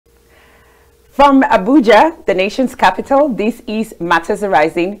From Abuja, the nation's capital, this is Matters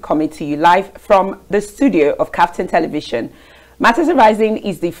Arising, coming to you live from the studio of KAFTAN Television. Matters Arising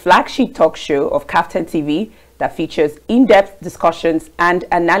is the flagship talk show of KAFTAN TV that features in-depth discussions and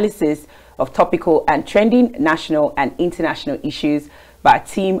analysis of topical and trending national and international issues by a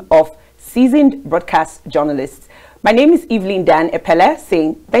team of seasoned broadcast journalists. My name is Evelyn Dan-Epelle,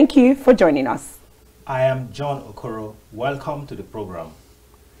 saying thank you for joining us. I am John Okoro. Welcome to the program.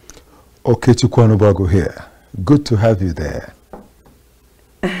 Okechukwu Onubogu here. Good to have you there.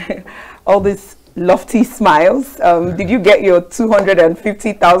 All these lofty smiles. Did you get your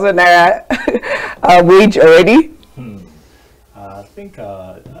 250,000 naira wage already? I think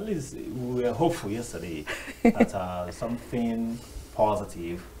at least we were hopeful yesterday that something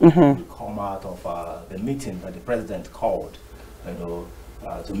positive will come out of the meeting that the president called,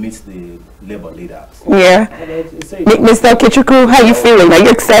 to meet the labor leaders. Yeah. Mr. Okechukwu, how are you feeling? Are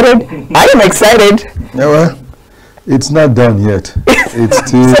you excited? I am excited. Yeah, well, it's not done yet. It's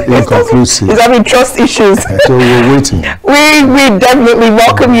still inconclusive. It's having trust issues. So we're waiting. We definitely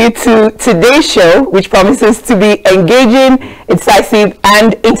welcome you to today's show, which promises to be engaging, incisive,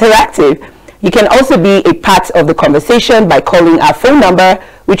 and interactive. You can also be a part of the conversation by calling our phone number,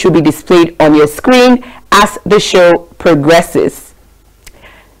 which will be displayed on your screen as the show progresses.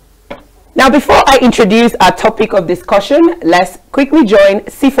 Now, before I introduce our topic of discussion, let's quickly join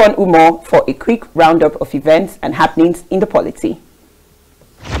Sifon Umo for a quick roundup of events and happenings in the polity.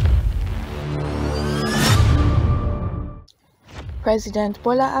 President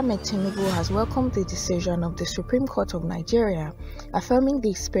Bola Ahmed Tinubu has welcomed the decision of the Supreme Court of Nigeria, affirming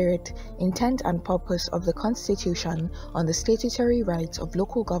the spirit, intent and purpose of the Constitution on the statutory rights of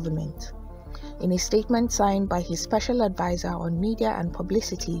local government. In a statement signed by his special advisor on media and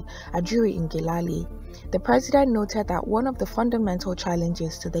publicity, Ajuri Ngelale, the president noted that one of the fundamental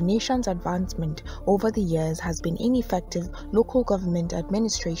challenges to the nation's advancement over the years has been ineffective local government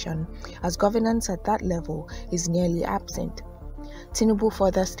administration, as governance at that level is nearly absent. Tinubu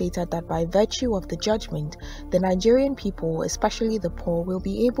further stated that by virtue of the judgment, the Nigerian people, especially the poor, will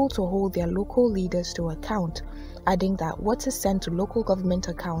be able to hold their local leaders to account, adding that what is sent to local government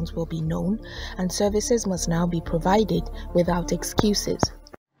accounts will be known and services must now be provided without excuses.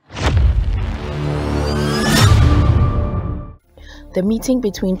 The meeting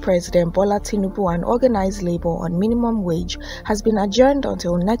between President Bola Tinubu and organized labor on minimum wage has been adjourned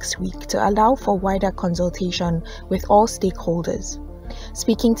until next week to allow for wider consultation with all stakeholders.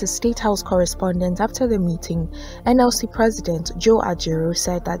 Speaking to State House correspondents after the meeting, NLC President Joe Ajaero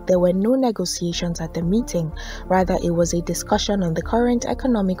said that there were no negotiations at the meeting, rather it was a discussion on the current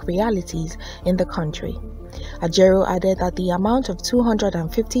economic realities in the country. Ajaero added that the amount of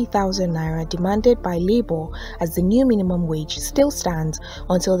 250,000 naira demanded by Labour as the new minimum wage still stands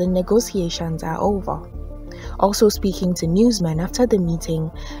until the negotiations are over. Also speaking to newsmen after the meeting,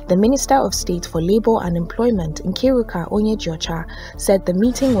 the Minister of State for Labour and Employment, Nkiruka Onyejocha, said the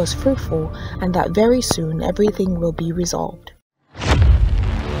meeting was fruitful and that very soon everything will be resolved.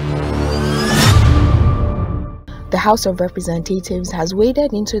 The House of Representatives has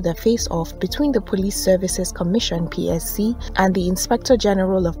waded into the face-off between the Police Services Commission (PSC) and the Inspector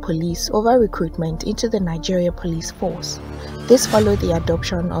General of Police over recruitment into the Nigeria Police Force. This followed the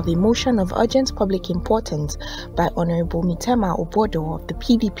adoption of a motion of urgent public importance by Honorable Mitema Obodo of the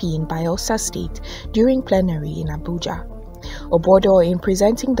PDP in Bayelsa State during plenary in Abuja. Obodo, in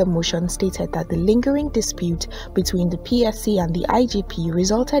presenting the motion, stated that the lingering dispute between the PSC and the IGP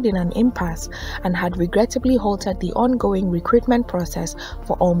resulted in an impasse and had regrettably halted the ongoing recruitment process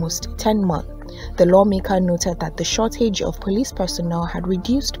for almost 10 months. The lawmaker noted that the shortage of police personnel had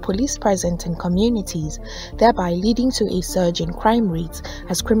reduced police presence in communities, thereby leading to a surge in crime rates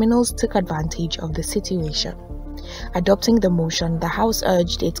as criminals took advantage of the situation. Adopting the motion, the House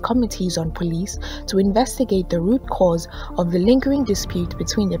urged its committees on police to investigate the root cause of the lingering dispute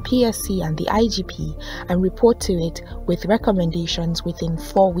between the PSC and the IGP and report to it with recommendations within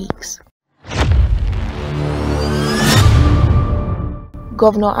 4 weeks.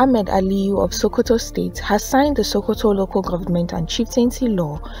 Governor Ahmed Aliyu of Sokoto State has signed the Sokoto Local Government and Chieftaincy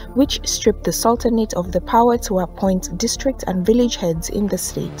Law, which stripped the Sultanate of the power to appoint district and village heads in the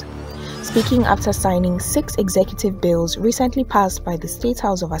state. Speaking after signing 6 executive bills recently passed by the State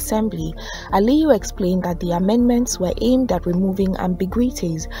House of Assembly, Aliyu explained that the amendments were aimed at removing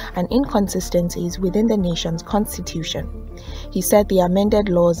ambiguities and inconsistencies within the nation's constitution. He said the amended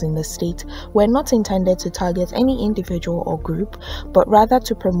laws in the state were not intended to target any individual or group, but rather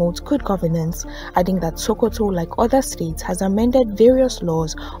to promote good governance, adding that Sokoto, like other states, has amended various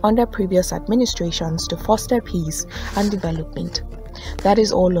laws under previous administrations to foster peace and development. That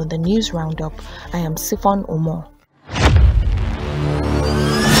is all on the News Roundup. I am Sifon Omo.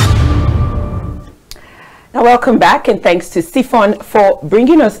 Now, welcome back, and thanks to Sifon for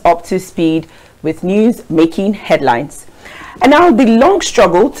bringing us up to speed with news making headlines. And now the long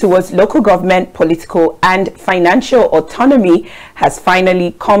struggle towards local government political and financial autonomy has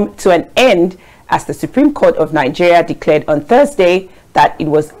finally come to an end, as the Supreme Court of Nigeria declared on Thursday that it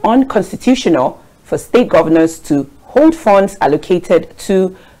was unconstitutional for state governors to hold funds allocated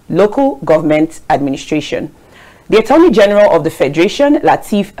to local government administration. The Attorney General of the Federation,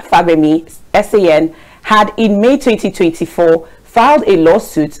 Lateef Fagbemi, SAN, had in May 2024 filed a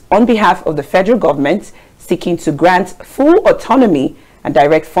lawsuit on behalf of the federal government seeking to grant full autonomy and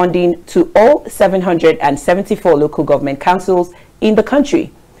direct funding to all 774 local government councils in the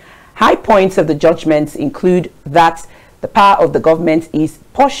country. High points of the judgments include that the power of the government is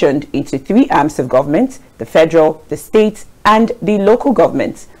portioned into 3 arms of government: the federal, the state, and the local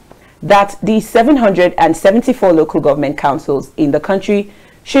government. That the 774 local government councils in the country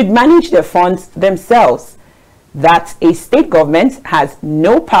should manage their funds themselves. That a state government has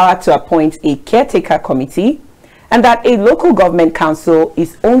no power to appoint a caretaker committee, and that a local government council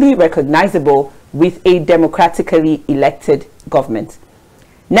is only recognizable with a democratically elected government.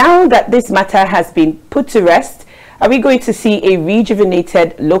 Now that this matter has been put to rest, are we going to see a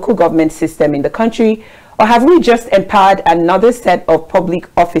rejuvenated local government system in the country, or have we just empowered another set of public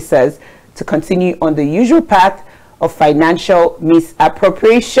officers to continue on the usual path of financial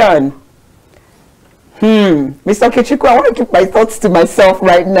misappropriation? Mr. Okechukwu, I want to keep my thoughts to myself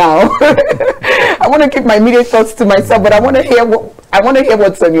right now. I want to keep my immediate thoughts to myself, but I want to hear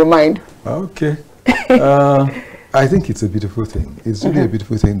what's on your mind. Okay. I think it's a beautiful thing. It's really a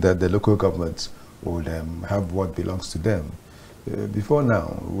beautiful thing that the local governments would have what belongs to them. Before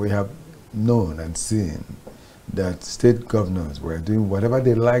now, we have known and seen that state governors were doing whatever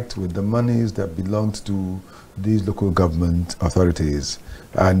they liked with the monies that belonged to these local government authorities,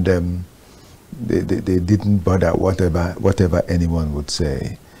 and they didn't bother whatever anyone would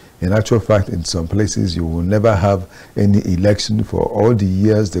say. In actual fact, in some places you will never have any election for all the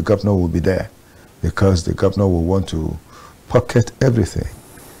years the governor will be there, because the governor will want to pocket everything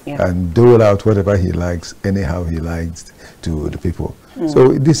and dole out whatever he likes, anyhow he likes, to the people. So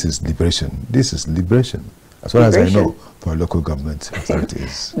this is liberation. This is liberation, as far as I know, for local government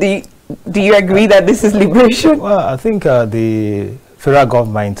authorities. Do you agree that this is liberation? Well, I think the federal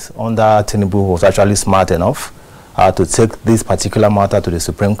government under Tinubu was actually smart enough to take this particular matter to the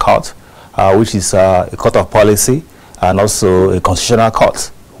Supreme Court, which is a court of policy and also a constitutional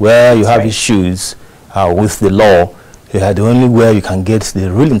court, where you have issues with the law. The only way you can get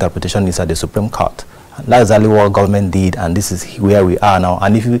the real interpretation is at the Supreme Court. And that's exactly what government did, and this is where we are now.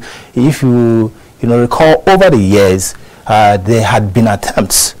 And if you recall, over the years, there had been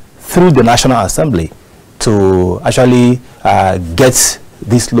attempts through the National Assembly to actually get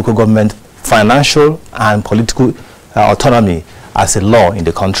this local government financial and political autonomy as a law in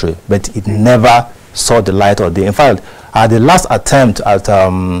the country, but it never saw the light of day. In fact, the last attempt at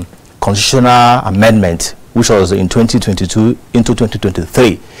constitutional amendment, which was in 2022 into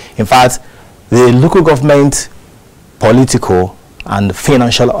 2023, in fact, the local government political and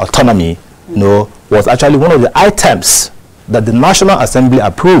financial autonomy, was actually one of the items that the National Assembly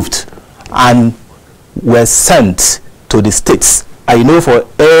approved and were sent to the states. And for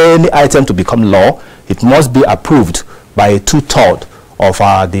any item to become law, it must be approved by 2/3 of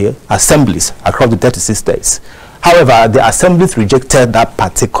the assemblies across the 36 states. However, the assemblies rejected that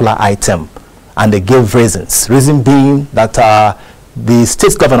particular item, and they gave reasons. Reason being that the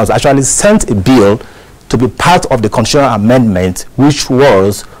state governors actually sent a bill to be part of the constitutional amendment, which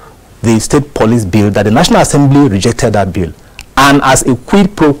was the state police bill, that the National Assembly rejected that bill. And as a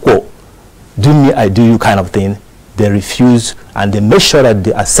quid pro quo, do me, I do you kind of thing, they refused, and they made sure that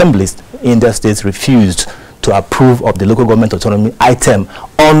the assemblies in their states refused to approve of the local government autonomy item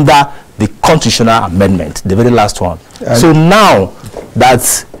under the constitutional amendment, the very last one. So now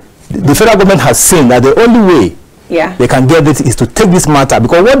that the federal government has seen that the only way they can get it is to take this matter,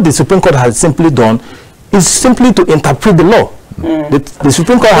 because what the Supreme Court has simply done is simply to interpret the law. The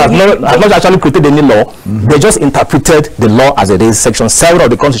Supreme Court has not actually created any law. They just interpreted the law as it is, Section 7 of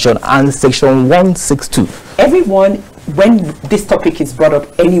the Constitution and Section 162. Everyone, when this topic is brought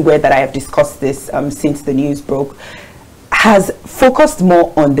up anywhere that I have discussed this since the news broke, has focused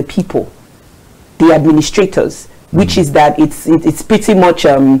more on the people, the administrators, which is that it's pretty much,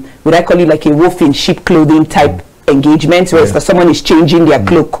 would I call it like a wolf in sheep clothing type engagement, where someone is changing their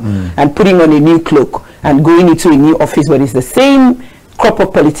cloak and putting on a new cloak and going into a new office, but it's the same crop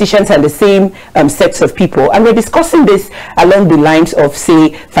of politicians and the same sets of people. And we're discussing this along the lines of,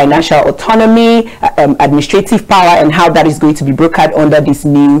 say, financial autonomy, administrative power, and how that is going to be brokered under this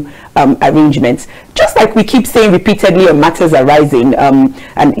new arrangement. Just like we keep saying repeatedly on Matters Arising,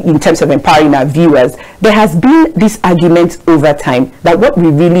 and in terms of empowering our viewers, there has been this argument over time that what we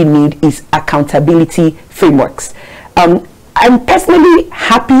really need is accountability frameworks. I'm personally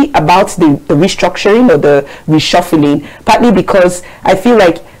happy about the restructuring or the reshuffling, partly because I feel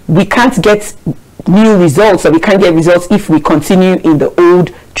like we can't get new results, or we can't get results if we continue in the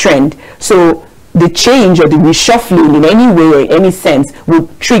old trend. So the change or the reshuffling in any way or in any sense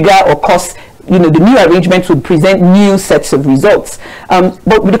would trigger or cause, the new arrangements would present new sets of results.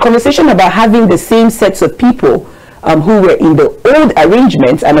 But with the conversation about having the same sets of people who were in the old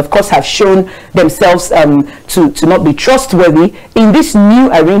arrangement and of course have shown themselves to not be trustworthy in this new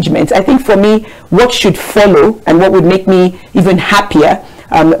arrangement, I think for me what should follow and what would make me even happier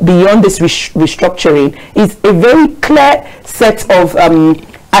beyond this restructuring is a very clear set of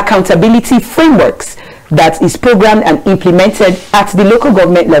accountability frameworks that is programmed and implemented at the local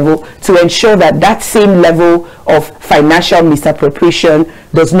government level to ensure that that same level of financial misappropriation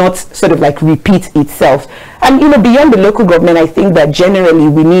does not sort of like repeat itself. And beyond the local government, I think that generally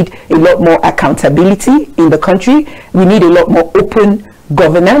we need a lot more accountability in the country. We need a lot more open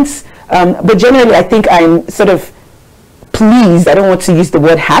governance. But generally, I think I'm sort of pleased. I don't want to use the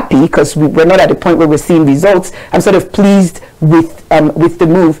word happy because we're not at a point where we're seeing results. I'm sort of pleased with the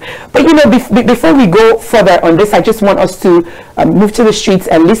move. But before we go further on this, I just want us to move to the streets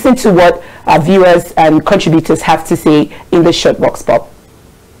and listen to what our viewers and contributors have to say in the short box pop.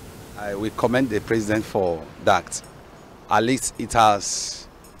 We commend the president for that. At least it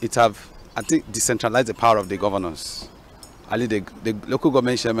have, I think, decentralized the power of the governors. At least the local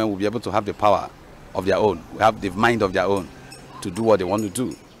government chairman will be able to have the power of their own, we have the mind of their own to do what they want to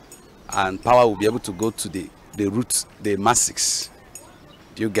do, and power will be able to go to the roots, the masses.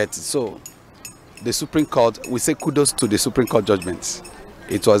 Do you get it? So the Supreme Court, we say kudos to the Supreme Court judgments.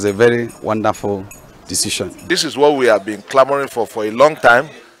 It was a very wonderful decision. This is what we have been clamoring for a long time,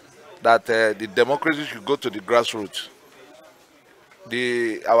 that the democracy should go to the grassroots.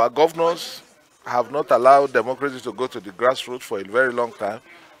 Our governors have not allowed democracy to go to the grassroots for a very long time,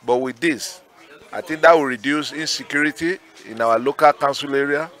 but with this, I think that will reduce insecurity in our local council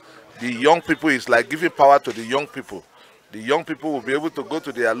area. The young people, is like giving power to the young people. The young people will be able to go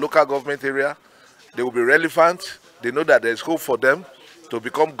to their local government area. They will be relevant. They know that there's hope for them to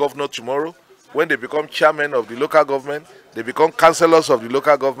become governor tomorrow. When they become chairman of the local government, they become councillors of the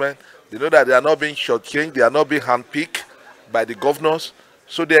local government. They know that they are not being shortchanged. They are not being handpicked by the governors.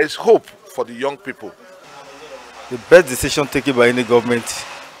 So there is hope for the young people. The best decision taken by any government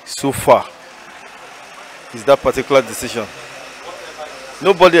so far is that particular decision.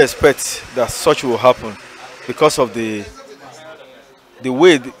 Nobody expects that such will happen because of the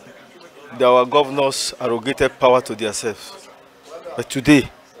way that our governors arrogated power to themselves. But today,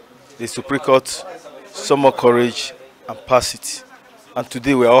 the Supreme Court summoned courage and passed it. And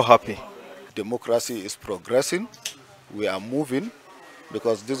today we are all happy. Democracy is progressing. We are moving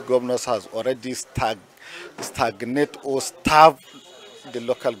because this governors has already stagnate or starved the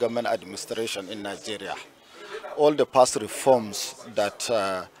local government administration in Nigeria. All the past reforms that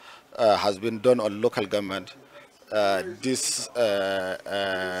has been done on local government, this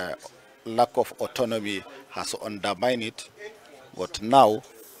lack of autonomy has undermined it. But now,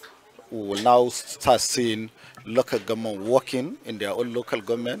 we will now start seeing local government working in their own local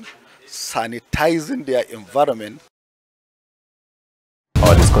government, sanitizing their environment.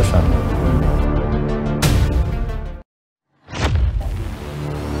 Our discussion.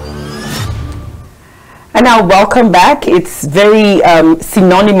 And now welcome back. It's very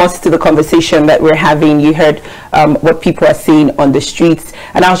synonymous to the conversation that we're having. You heard what people are saying on the streets.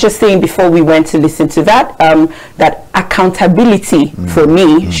 And I was just saying before we went to listen to that, that accountability for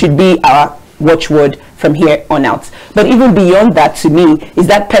me should be our watchword from here on out. But even beyond that, to me, is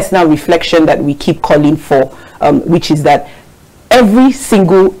that personal reflection that we keep calling for, which is that every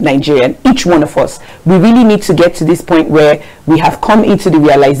single Nigerian, each one of us, we really need to get to this point where we have come into the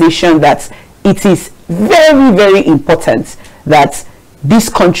realization that it is very, very important that this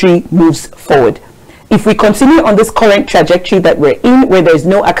country moves forward. If we continue on this current trajectory that we're in, where there is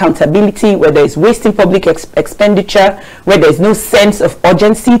no accountability, where there is wasting public expenditure, where there is no sense of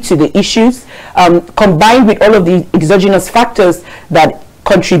urgency to the issues, combined with all of the exogenous factors that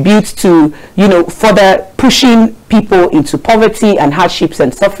contribute to, further pushing people into poverty and hardships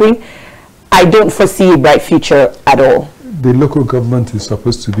and suffering, I don't foresee a bright future at all. The local government is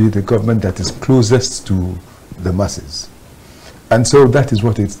supposed to be the government that is closest to the masses. And so that is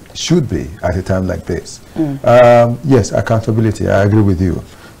what it should be at a time like this. Yes, accountability, I agree with you.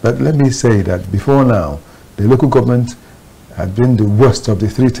 But let me say that before now, the local government had been the worst of the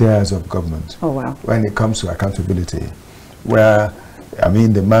 3 tiers of government. Oh, wow. When it comes to accountability, where, I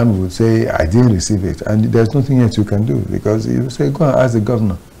mean, the man would say, I didn't receive it, and there's nothing else you can do, because you say, go and ask the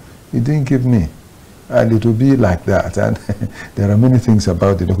governor. He didn't give me. And it will be like that. And there are many things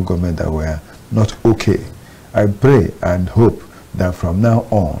about the local government that were not okay. I pray and hope that from now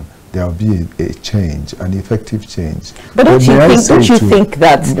on, there will be a change, an effective change. But don't you think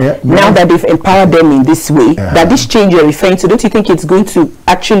that now that they've empowered them in this way, that this change you're referring to, don't you think it's going to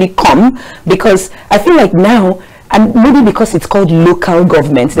actually come? Because I feel like now, and maybe because it's called local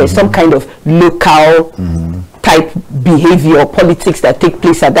government, there's some kind of local type behavior or politics that take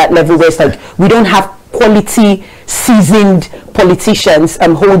place at that level, where it's like we don't have quality, seasoned politicians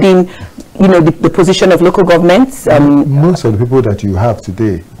holding, you know, the position of local governments. Most of the people that you have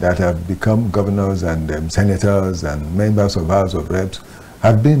today that have become governors and senators and members of House of Reps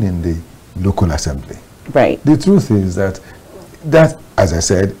have been in the local assembly. Right. The truth is that, as I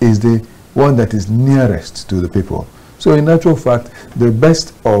said, is the one that is nearest to the people. So in actual fact, the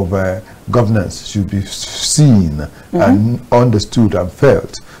best of governance should be seen and understood and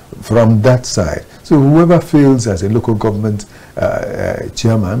felt from that side. So whoever fails as a local government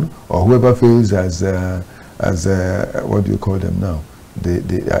chairman, or whoever fails as what do you call them now,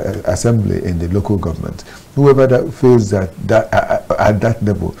 the assembly in the local government, whoever that fails at that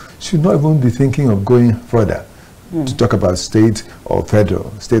level should not even be thinking of going further to talk about state or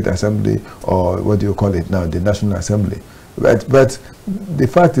federal, state assembly, or what do you call it now, the National Assembly. But the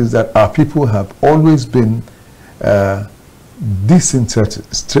fact is that our people have always been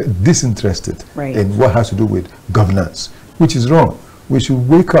disinterested in what has to do with governance, which is wrong. We should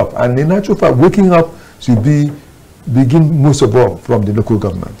wake up, and in actual fact, waking up should begin most of all from the local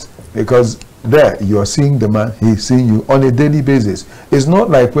government, because there you are seeing the man, he's seeing you on a daily basis. It's not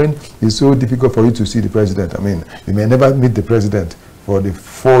like when it's so difficult for you to see the president. I mean, you may never meet the president for the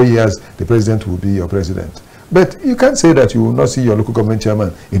 4 years the president will be your president. But you can't say that you will not see your local government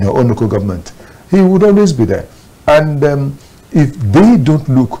chairman in your own local government. He would always be there. And if they don't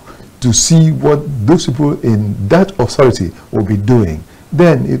look to see what those people in that authority will be doing,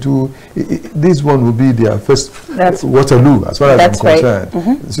 then this one will be their first Waterloo, as far as I'm concerned.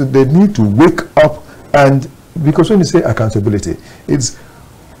 Right. So they need to wake up, and because when you say accountability, it's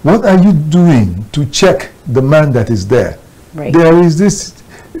what are you doing to check the man that is there? Right. There is this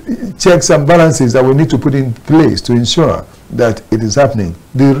checks and balances that we need to put in place to ensure that it is happening.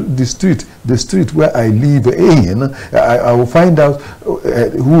 The street where I live in, I will find out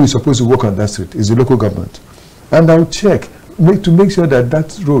who is supposed to work on that street. Is the local government, and I'll check to make sure that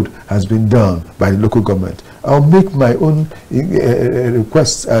that road has been done by the local government. I'll make my own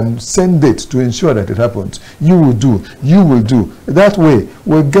requests and send it to ensure that it happens. You will do. You will do. That way,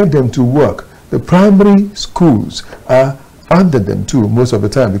 we'll get them to work. The primary schools are under them too most of the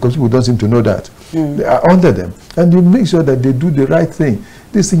time, because people don't seem to know that. They are under them, and you make sure that they do the right thing.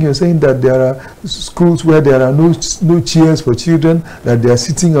 This thing you're saying, that there are schools where there are no chairs for children, that they are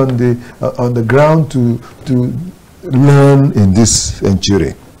sitting on the ground to learn in this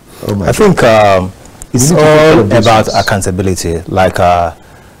century. Oh my I think it's all about accountability, like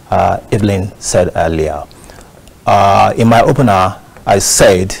Evelyn said earlier. In my opener, I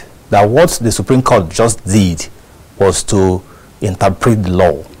said that what the Supreme Court just did was to interpret the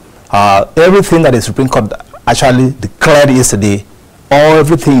law. Everything that the Supreme Court actually declared yesterday, or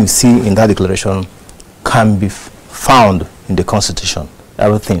everything you see in that declaration, can be found in the Constitution.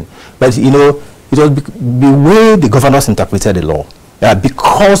 Everything. But you know, it was the way the governors interpreted the law.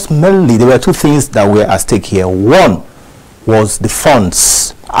 Because mainly there were two things that were at stake here. One was the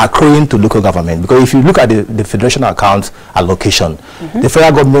funds accruing to local government. Because if you look at the federation account allocation, the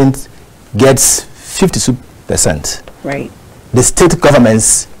federal government gets 52%. Right. The state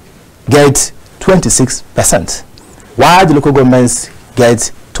governments get 26%, while the local governments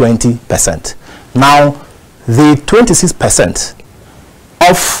get 20%. Now, the 26%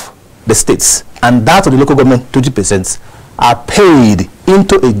 of the states and that of the local government, 20%, are paid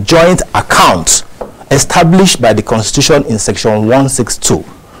into a joint account established by the Constitution in Section 162.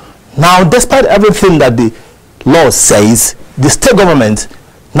 Now, despite everything that the law says, the state government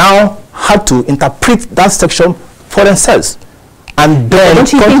now had to interpret that section for themselves. And then,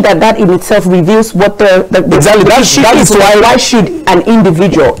 don't you think that in itself reveals what the exactly that is why should an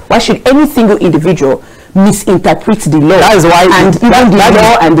individual, why should any single individual misinterpret the law. That is why, and even the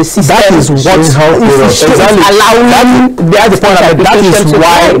law and the system. That is what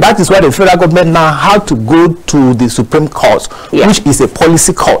that is why the federal government now had to go to the Supreme Court, which is a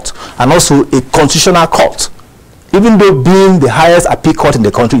policy court and also a constitutional court. Even though being the highest appeal court in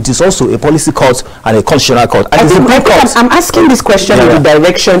the country, it is also a policy court and a constitutional court. And I'm asking this question in the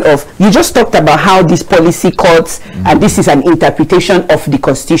direction of, you just talked about how these policy courts, and this is an interpretation of the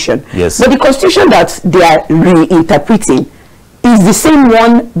Constitution. Yes. But the Constitution that they are reinterpreting is the same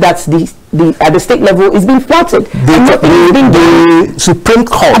one that at the state level is being flouted. The Supreme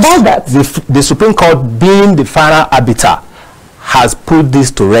Court, about that. The Supreme Court being the final arbiter, has put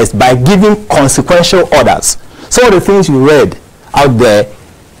this to rest by giving consequential orders. Some of the things you read out there,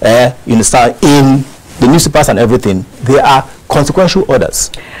 in the newspapers and everything, they are consequential orders.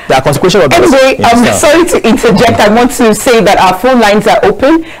 They are consequential orders. Anyway, I'm sorry to interject. I want to say that our phone lines are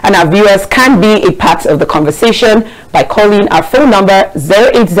open and our viewers can be a part of the conversation by calling our phone number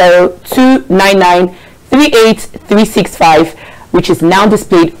 080-299-38365, which is now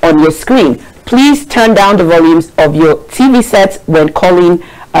displayed on your screen. Please turn down the volumes of your TV sets when calling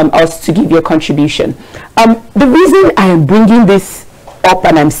us to give your contribution. The reason I am bringing this up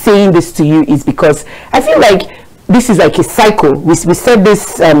and I'm saying this to you is because I feel like this is like a cycle. We said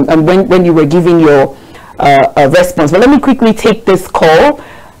this when you were giving your response. But let me quickly take this call.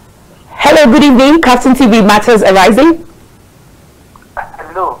 Hello, good evening. KAFTAN TV Matters Arising.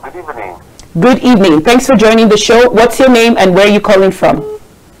 Hello, good evening. Good evening. Thanks for joining the show. What's your name and where are you calling from?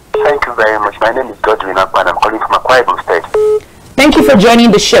 Thank you very much. My name is Judgement and I'm calling from Akwa Ibom State. Thank you for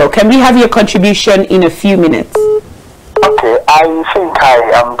joining the show. Can we have your contribution in a few minutes? Okay, I think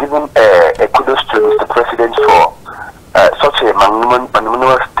I am giving a kudos to Mr. President for such a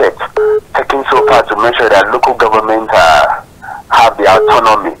magnanimous step taken so far to make sure that local government have the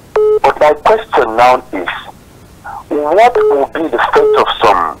autonomy. But my question now is, what will be the fate of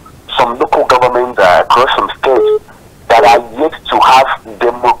some local governments across some states that are yet to have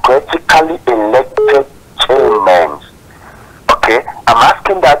democratically elected chairmen? Okay, I'm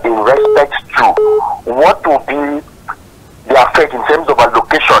asking that in respect to what will be the effect in terms of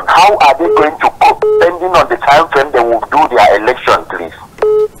allocation. How are they going to cope depending on the time frame they will do their election, please?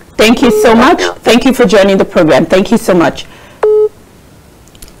 Thank you so much. Thank you for joining the program. Thank you so much.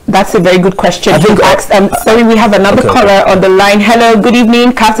 That's a very good question. Sorry, we have another caller on the line. Hello, good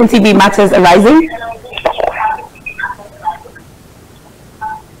evening. KAFTAN TV Matters Arising.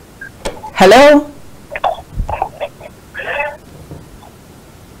 Hello.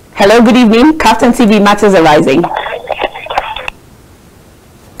 Hello, good evening. KAFTAN TV Matters Arising.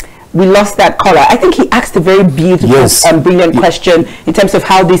 We lost that caller. I think he asked a very beautiful, brilliant question in terms of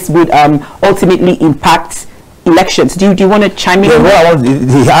how this would ultimately impact elections. Do you want to chime in? Well,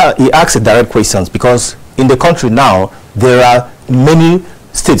 he asked direct questions because in the country now there are many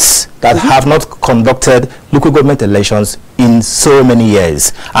states that have not conducted local government elections in so many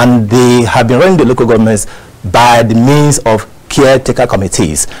years, and they have been running the local governments by the means of caretaker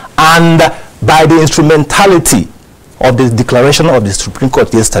committees and by the instrumentality of the declaration of the Supreme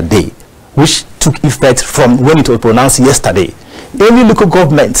Court yesterday, which took effect from when it was pronounced yesterday. Any local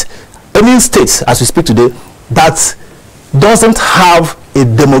government, any state as we speak today, that doesn't have a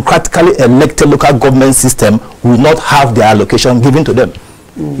democratically elected local government system will not have their allocation given to them.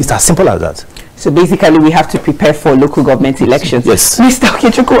 It's as simple as that. So basically, we have to prepare for local government elections. Yes. Mr.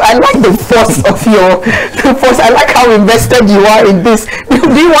 Okechukwu, I like the force of I like how invested you are in this.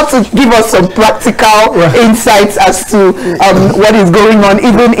 Do you want to give us some practical insights as to what is going on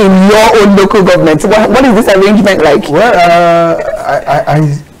even in your own local government? What is this arrangement like? Well,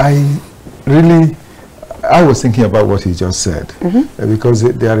 I was thinking about what he just said, because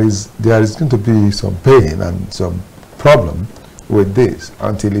there is going to be some pain and some problem with this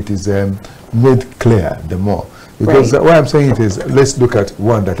until it is made clear the more. Because what I'm saying is, let's look at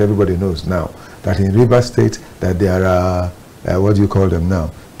one that everybody knows now, that in Rivers State that there are what do you call them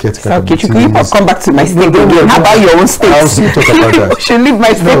now? Okechukwu, you must come back to my state again. How about your own state? I'll still talk about that. You should leave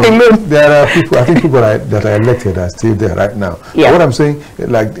my state alone. There are people, I think people that are elected are still there right now. Yeah. What I'm saying,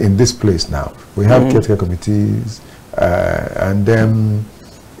 like in this place now, we have caretaker committees, and then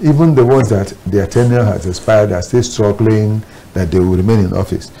even the ones that their tenure has expired are still struggling that they will remain in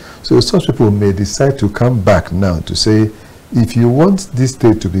office. So such people may decide to come back now to say, if you want this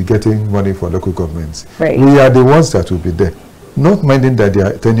state to be getting money for local governments, we are the ones that will be there. Not minding that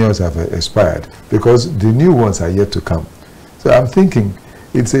their tenures have expired, because the new ones are yet to come. So I'm thinking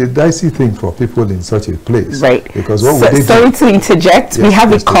it's a dicey thing for people in such a place. Right. Because what would they sorry to interject. Yes, we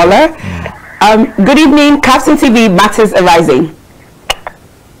have a caller. Good evening, KAFTAN TV Matters Arising.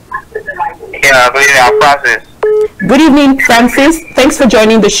 Yeah, good evening, I'm Francis. Good evening, Francis. Thanks for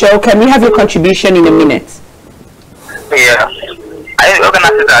joining the show. Can we have your contribution in a minute? Yeah. I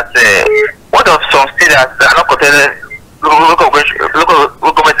organize that what of some states that are not considered local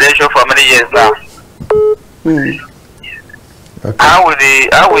government election for many years now? Okay. How will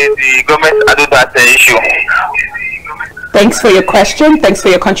the government handle that issue? Thanks for your question. Thanks for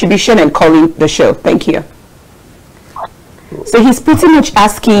your contribution and calling the show. Thank you. So he's pretty much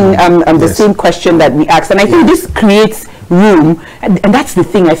asking the same question that we asked, and I think this creates room, and that's the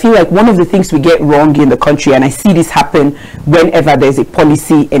thing. I feel like one of the things we get wrong in the country, and I see this happen whenever there's a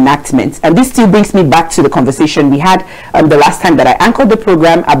policy enactment, and this still brings me back to the conversation we had the last time that I anchored the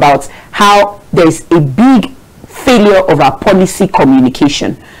program about how there's a big failure of our policy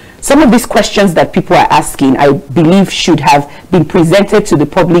communication. Some of these questions that people are asking, I believe, should have been presented to the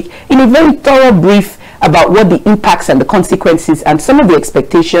public in a very thorough brief about what the impacts and the consequences and some of the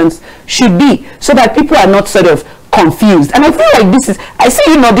expectations should be, so that people are not sort of confused. And I feel like this is, I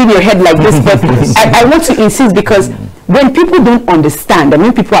see you nodding your head like this, but I want to insist, because when people don't understand and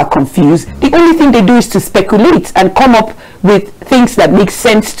when people are confused, the only thing they do is to speculate and come up with things that make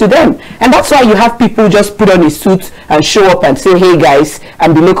sense to them. And that's why you have people just put on a suit and show up and say, hey guys,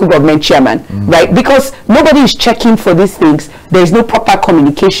 I'm the local government chairman, right? Because nobody is checking for these things. There's no proper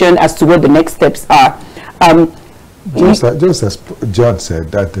communication as to what the next steps are. Just as John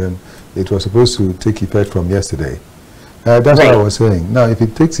said, that it was supposed to take effect from yesterday. That's what I was saying. Now, if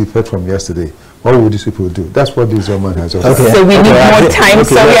it takes effect from yesterday, what would these people do? That's what this woman has also said. So we need more time.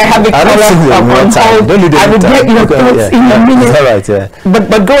 Sorry, I have a caller on hold. I will get your thoughts in a minute. All right, yeah.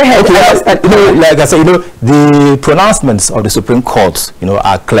 But go ahead. Like I said, the pronouncements of the Supreme Court,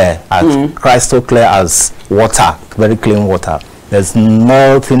 are clear, crystal clear as water, very clean water. There's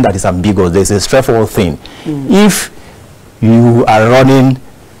nothing that is ambiguous. There's a straightforward thing. If you are running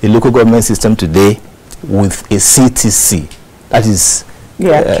a local government system today with a CTC, that is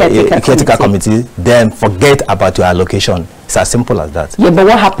a caretaker committee, then forget about your allocation. It's as simple as that. Yeah, but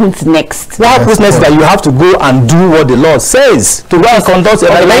what happes next? What happens next is that you have to go and do what the law says, to go and conduct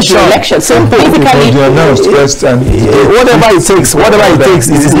an election. So basically, whatever it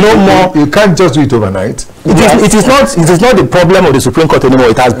takes, it is no more. You can't just do it overnight. It is not the problem of the Supreme Court anymore.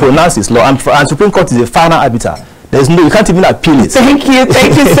 It has pronounced its law, and Supreme Court is a final arbiter. You can't even appeal it. Thank you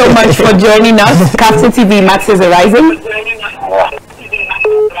so much for joining us. KAFTAN TV, Maxes Arising.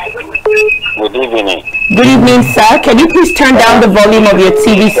 Good evening. Good evening, sir. Can you please turn down the volume of your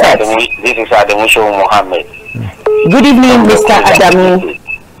TV set? This is Adamu Mohammed. Good evening, Mr. Adamu.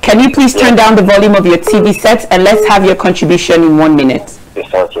 Can you please turn down the volume of your TV set, and let's have your contribution in 1 minute.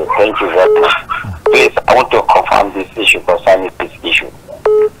 Yes, okay. Thank you very much. Please, I want to confirm this issue concerning this issue.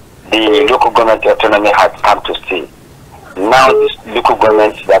 The local government autonomy has come to stay. Now, these local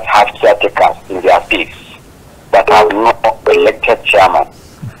governments that have caretakers in their peaks, that have no elected chairman,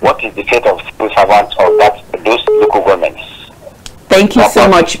 what is the fate of civil servants of those local governments? Thank you so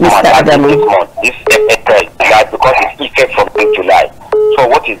much, Mr. Adamu. This April, because it's effect from July. So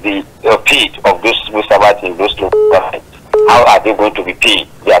what is the fate of those civil servants in those local governments? How are they going to be paid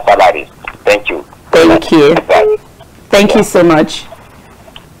their salaries? Thank you. Thank you. Thank you so much.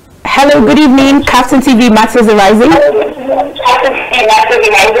 Hello, good evening. KAFTAN TV, Maxes Arising. Good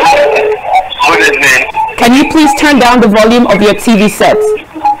evening. Can you please turn down the volume of your TV set?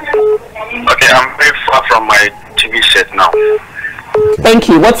 Okay, I'm very far from my TV set now. Thank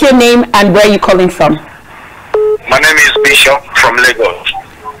you. What's your name and where are you calling from? My name is Bishop from Lagos.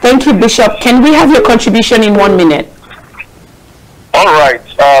 Thank you, Bishop. Can we have your contribution in 1 minute? All right.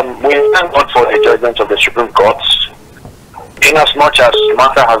 We thank God for the judgment of the Supreme Court. In as much as the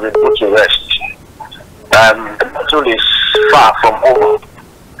matter has been put to rest, the battle is far from over,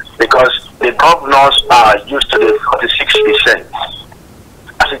 because the governors are used to the 46%.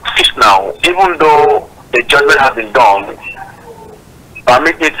 As it is now, even though the judgment has been done,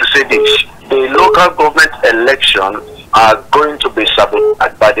 permit me to say this, the local government elections are going to be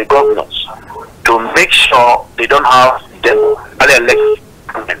sabotaged by the governors to make sure they don't have them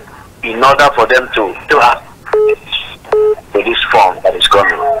elected in order for them to have this form that is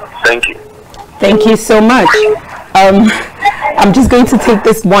coming. Thank you. Thank you so much. I'm just going to take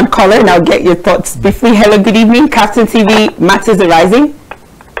this one caller and I'll get your thoughts briefly. Hello, good evening. KAFTAN TV, Maxes Arising.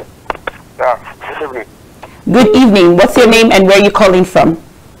 Yeah, good evening. Good evening. What's your name and where are you calling from?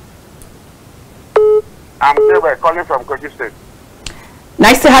 I'm Gabriel, calling from Kogi State.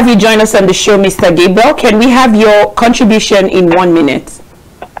 Nice to have you join us on the show, Mr. Gabriel. Can we have your contribution in 1 minute?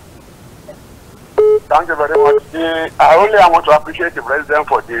 Thank you very much. I want to appreciate the president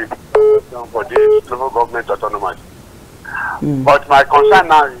for the local government autonomy. But my concern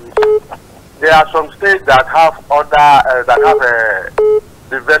now is there are some states that have other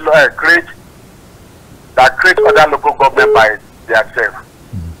create other local government by themselves.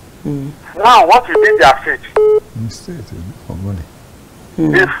 Now, what will be their fate? For money.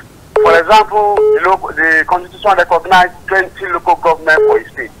 If, for example, the Constitution recognized 20 local government for a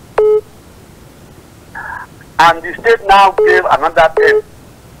state, and the state now gave another 10.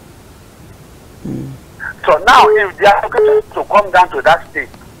 So now, if they are going to come down to that state,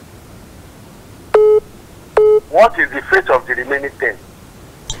 what is the fate of the remaining 10?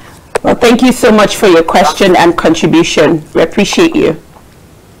 Well, thank you so much for your question and contribution. We appreciate you.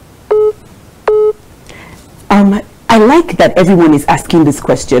 I like that everyone is asking this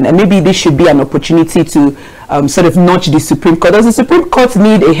question, and maybe this should be an opportunity to sort of nudge the Supreme Court. Does the Supreme Court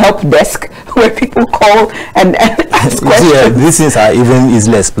need a help desk where people call and ask questions? Yeah, these things are even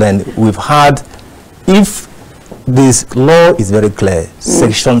easily explained. We've had, if this law is very clear,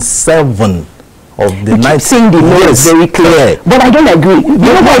 Section 7 of the law is very clear. But I don't agree. You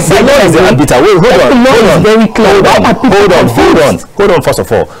know what? The law is the arbiter. Wait, hold on. First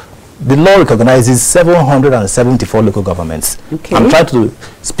of all, the law recognizes 774 local governments. Okay. I'm trying to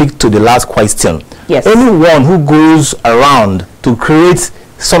speak to the last question. Yes. Anyone who goes around to create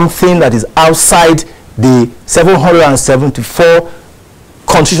something that is outside the 774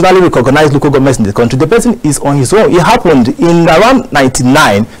 constitutionally recognized local governments in the country, the person is on his own. It happened in around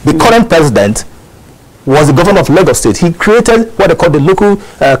 99. The current president was the governor of Lagos State. He created what they call the local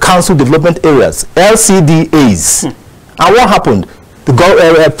council development areas, LCDAs. And what happened?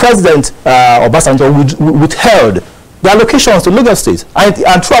 The President Obasanjo withheld the allocations to Lagos State.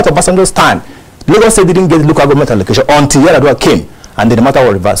 And throughout Obasanjo's time, Lagos State didn't get the local government allocation until Yar'Adua came, and then the matter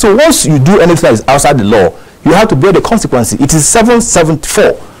was reversed. So once you do anything that is outside the law, you have to bear the consequences. It is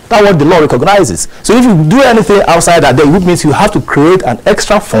 774. That's what the law recognizes. So if you do anything outside that, then it means you have to create an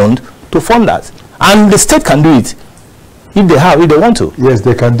extra fund to fund that. And the state can do it if they want to. Yes,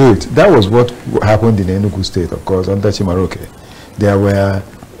 they can do it. That was what happened in Enugu State, of course, under Chimaroke. There were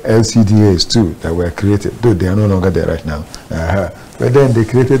LCDAs too that were created, though they are no longer there right now. But then they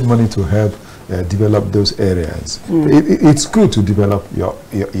created money to help develop those areas. It's good to develop your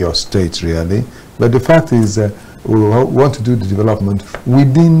state, really. But the fact is, we want to do the development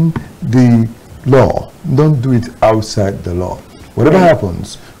within the law. Don't do it outside the law. Whatever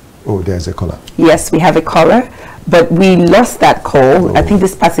happens. Oh, there's a caller. Yes, we have a caller, but we lost that call. I think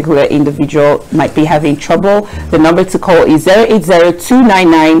this particular individual might be having trouble. The number to call is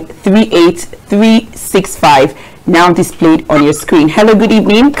 080-299-38365, now displayed on your screen. Hello, good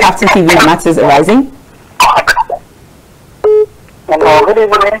evening. KAFTAN TV Matters Arising. Hello, good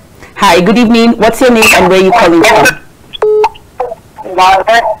evening. Hi, good evening. What's your name and where are you calling from?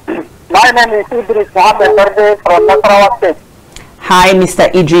 My name is Idris Mohammed from Nasarawa State. Hi, Mr.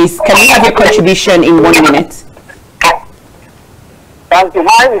 Idris. Can we have your contribution in 1 minute? Thank you.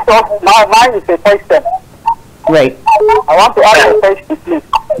 Mine is a question. Right. I want to ask a question, please.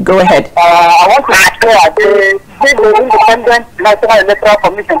 Go ahead. I want to ask the Independent National Electoral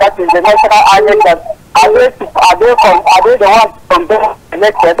Commission, that is the national INEC, are they the ones from the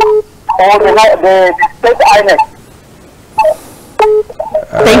elected or the state INEC?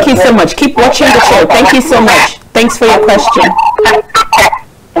 Thank you so much. Keep watching the show. Thank you so much. Thanks for your question.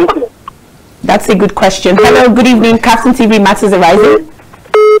 That's a good question. Hello, good evening. KAFTAN TV Matters Arising.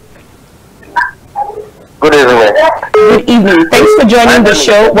 Good evening. Good evening. Thanks for joining the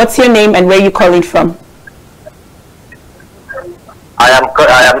show. What's your name and where are you calling from?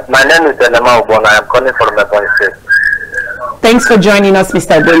 My name is Enema Obona. I am calling from Ebonyi State. Thanks for joining us,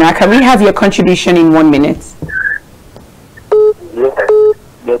 Mr. Obona. Can we have your contribution in 1 minute? Yes.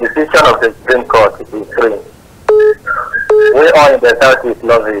 The decision of the Supreme Court is free. We all in the Southeast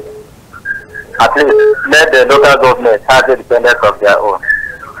love it. At least let the local government have the independence of their own.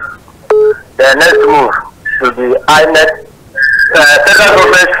 The next move should be INEC, federal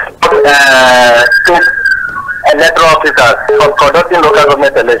government, state electoral officers for conducting local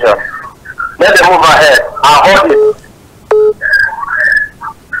government elections. Let them move ahead and hold it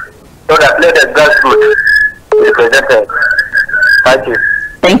so that let the grassroots be represented. Thank you.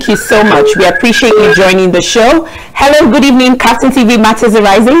 Thank you so much. We appreciate you joining the show. Hello, good evening. KAFTAN TV Matters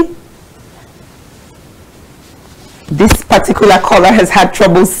Arising. This particular caller has had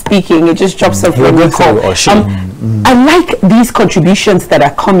trouble speaking. It just drops off when we call. I like these contributions that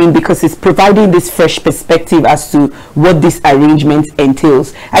are coming because it's providing this fresh perspective as to what this arrangement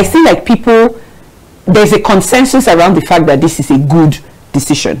entails. I see like people, there's a consensus around the fact that this is a good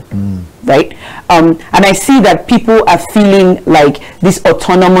decision, right? And I see that people are feeling like this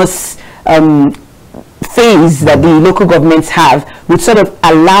autonomous phase that the local governments have would sort of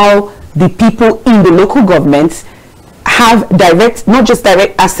allow the people in the local governments have direct, not just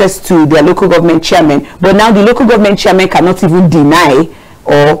direct access to their local government chairman, but now the local government chairman cannot even deny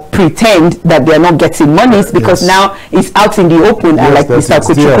or pretend that they are not getting monies, because now it's out in the open, and like Mr.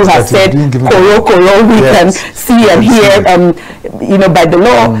 Okechukwu has said, Okoro, we can see and hear, you know, by the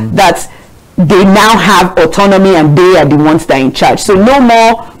law that they now have autonomy and they are the ones that are in charge. So no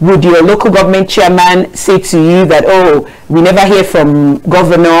more would your local government chairman say to you that, oh, we never hear from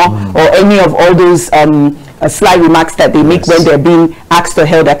governor, or any of all those sly remarks that they make when they're being asked or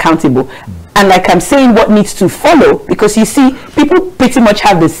held accountable. And like I'm saying, what needs to follow, because you see, people pretty much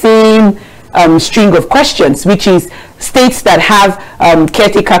have the same string of questions, which is states that have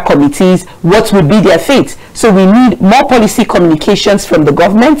caretaker committees, what would be their fate? So we need more policy communications from the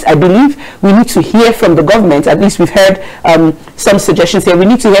government. I believe we need to hear from the government. At least we've heard some suggestions here. We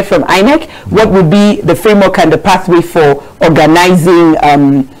need to hear from INEC. What would be the framework and the pathway for organizing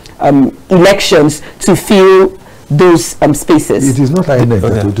elections to fill those spaces? It is not INEC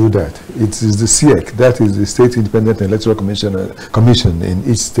that will do that. It is the SIEC, that is the State Independent Electoral Commission in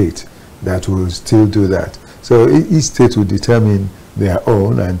each state, that will still do that. So each state will determine their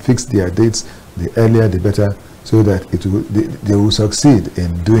own and fix their dates, the earlier the better, so that they will succeed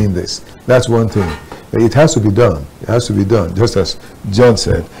in doing this. That's one thing. It has to be done. It has to be done, just as John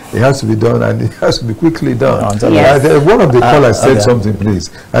said. It has to be done, and it has to be quickly done. One of the callers said something,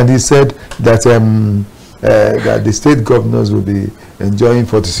 please, and he said that that the state governors will be enjoying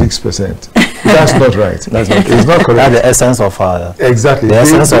 46%. That's not right. That's not, it's not correct. That's the essence of exactly the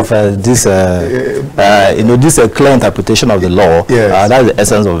essence of this you know, this clear interpretation of the law. That's the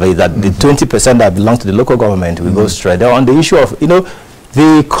essence of it. That the 20% that belongs to the local government will go straight there. On the issue of, you know,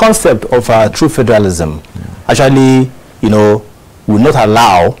 the concept of true federalism, actually, you know, will not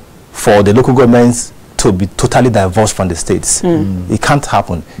allow for the local governments to be totally divorced from the states. It can't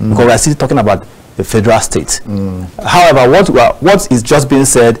happen because we are still talking about the federal state. However, what is just being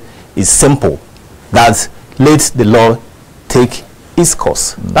said is simple, that let the law take its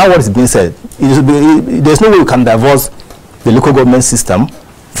course. That's what is being said. There's no way we can divorce the local government system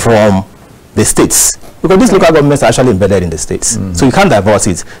from the states, because these local governments are actually embedded in the states. So you can't divorce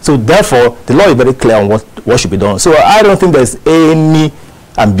it. So therefore, the law is very clear on what should be done. So I don't think there's any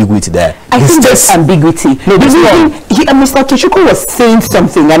ambiguity there. I think there's ambiguity. No, Mr. Okechukwu was saying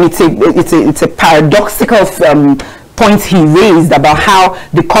something, and it's a paradoxical point he raised about how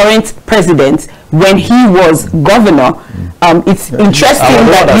the current president, when he was governor, it's interesting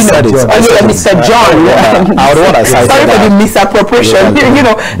that, you know, Mr. John, sorry for the misappropriation, you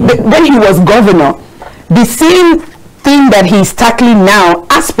know, when he was governor, the same thing that he's tackling now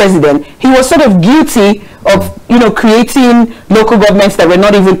as president, he was sort of guilty of, you know, creating local governments that were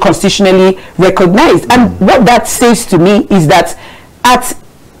not even constitutionally recognized. And what that says to me is that at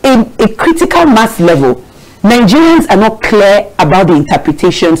a critical mass level, Nigerians are not clear about the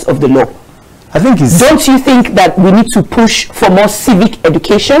interpretations of the law. I think it's... Don't you think that we need to push for more civic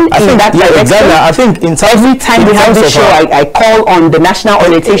education in that direction? Exactly. I think every time we have this show, I call on the National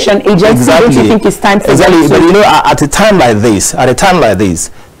Orientation Agency. Don't you think it's time for but you know, at a time like this,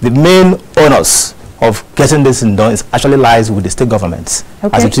 the main onus of getting this done actually lies with the state governments,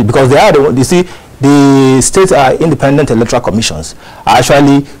 because they are you see, the state independent electoral commissions are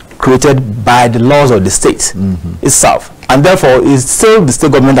actually created by the laws of the state itself, and therefore it's still the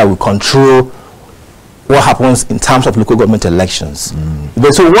state government that will control what happens in terms of local government elections.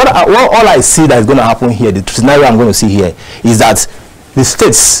 But so what all I see that is going to happen here, the scenario I'm going to see here, is that the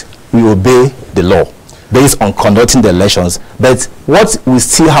states will obey the law based on conducting the elections, but what will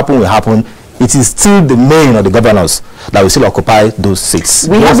still happen will happen. It is still the main or the governors that will still occupy those seats.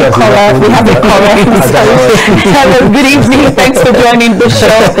 We have a caller. Hello, good evening. Thanks for joining the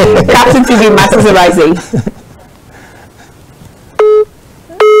show. KAFTAN TV Matters Arising.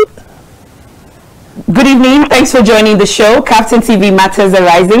 Good evening. Thanks for joining the show. KAFTAN TV Matters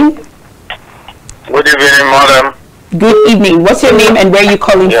Arising. Good evening, madam. Good evening. What's your name and where are you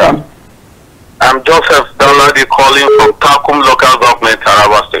calling from? I'm Joseph Donladi calling from Takum Local Government,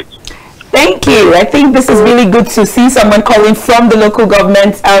 Taraba State. Thank you. I think this is really good to see someone calling from the local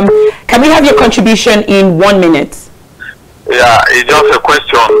government. Can we have your contribution in 1 minute? Yeah, it's just a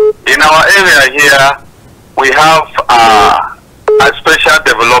question. In our area here, we have a special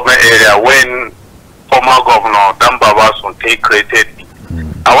development area when former Governor Dambaba Sunte created.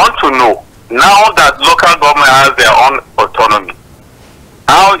 I want to know, now that local government has their own autonomy,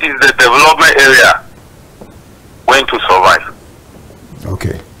 how is the development area going to survive?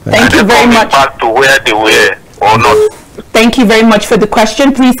 Okay. Thank you very much. Back to where they were or not. Thank you very much for the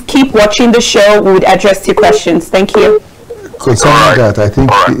question. Please keep watching the show. We would address your questions. Thank you. concerning that, I think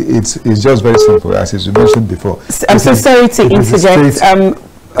it's just very simple, as you mentioned before. I'm so sorry to interject.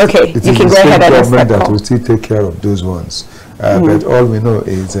 Okay, you can go ahead and government that will still take care of those ones. But all we know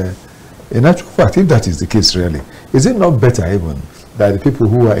is, in actual fact, if that is the case, really, is it not better even that the people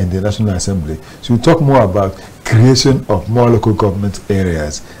who are in the National Assembly should talk more about creation of more local government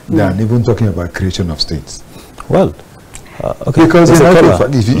areas than even talking about creation of states? Well, okay. Because in actual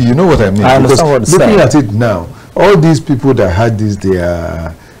fact, if you know what I mean. I understand what you're saying. Looking at it now, all these people that had these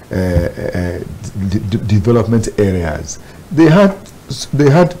their development areas, they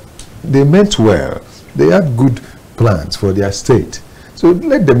meant well. They had good plans for their state. So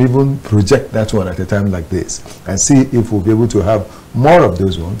let them even project that one at a time like this and see if we'll be able to have more of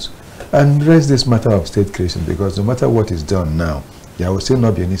those ones and raise this matter of state creation, because no matter what is done now, there will still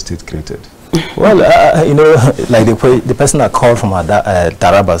not be any state created. Well, you know, like the person that called from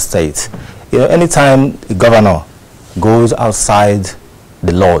Taraba State, you know, anytime the governor goes outside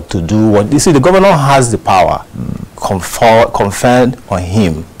the law to do what, you see, the governor has the power conferred on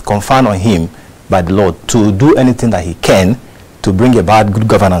him by the law to do anything that he can to bring about good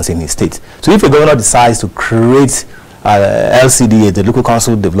governance in his state. So if a governor decides to create LCDA, the local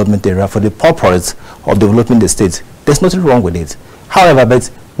council development area, for the purpose of developing the state, there's nothing wrong with it. However, but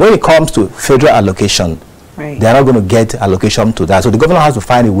when it comes to federal allocation, they are not going to get allocation to that. So the governor has to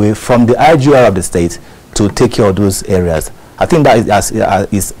find a way from the IGR of the state to take care of those areas. I think that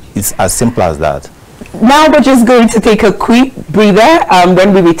is as simple as that. Now we're just going to take a quick breather.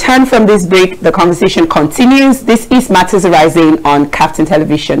 When we return from this break, the conversation continues. This is Matters Arising on KAFTAN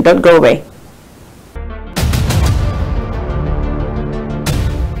Television. Don't go away.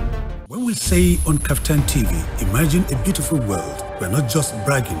 When we say on KAFTAN TV, imagine a beautiful world. We're not just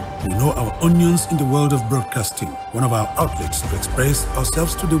bragging. We know our onions in the world of broadcasting. One of our outlets to express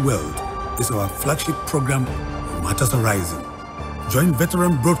ourselves to the world is our flagship program, Matters Arising. Join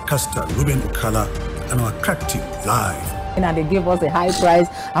veteran broadcaster Ruben Okala and our crack team live. And they give us a high price,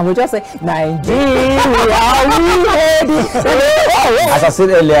 and we just say, Nigeria, we ready? As I said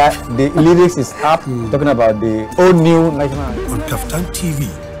earlier, the lyrics is up, talking about the old new national. On KAFTAN TV,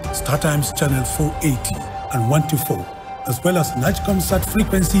 Startimes channel 480 and 124, as well as NIGCOMSAT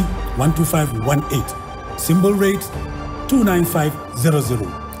frequency 12518, symbol rate 29500,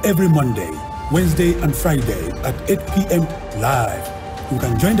 every Monday, Wednesday and Friday at 8 p.m. live. You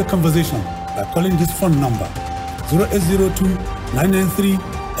can join the conversation by calling this phone number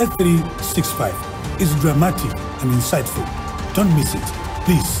 0802-993-8365. It's dramatic and insightful. Don't miss it.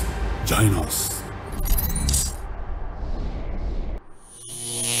 Please join us.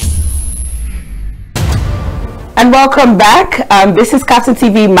 And welcome back. This is KAFTAN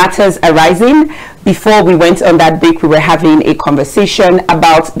TV Matters Arising. Before we went on that break, we were having a conversation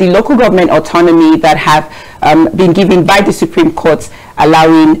about the local government autonomy that have been given by the Supreme Court,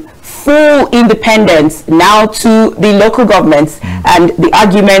 allowing full independence now to the local governments, and the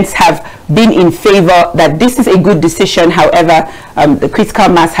arguments have been in favor that this is a good decision. However, the critical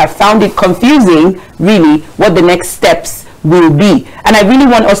mass have found it confusing, really, what the next steps will be. And I really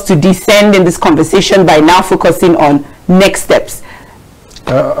want us to descend in this conversation by now focusing on next steps.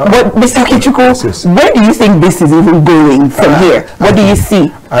 But Mr. Okechukwu, where do you think this is even going from here? What do you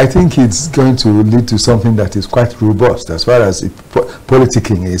see? I think it's going to lead to something that is quite robust as far as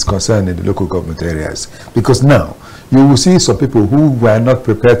politicking is concerned in the local government areas. Because now, you will see some people who were not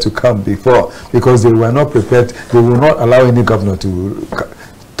prepared to come before because they were not prepared. They will not allow any governor to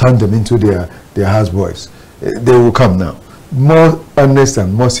turn them into their houseboys. They will come now. More honest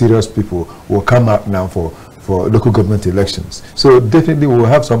and more serious people will come out now for local government elections. So definitely we'll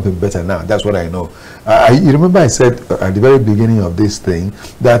have something better now. That's what I know. You remember I said at the very beginning of this thing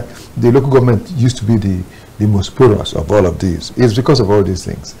that the local government used to be the most porous of all of these. It's because of all these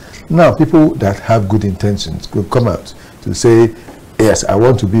things. Now people that have good intentions will come out to say, yes, I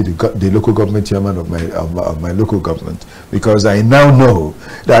want to be the local government chairman of my local government, because I now know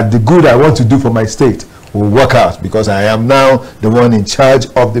that the good I want to do for my state will work out because I am now the one in charge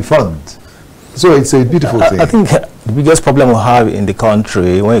of the fund. So it's a beautiful thing. I think the biggest problem we have in the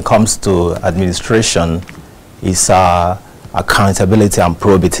country when it comes to administration is accountability and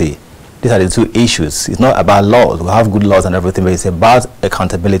probity. These are the two issues. It's not about laws. We have good laws and everything, but it's about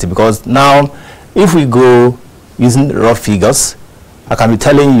accountability. Because now, if we go using raw figures, I can be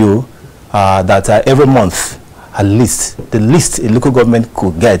telling you that every month, at least, the least a local government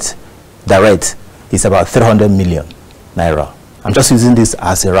could get direct is about 300 million naira. I'm just using this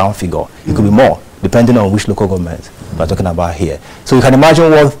as a round figure. It could be more, depending on which local government we're talking about here. So you can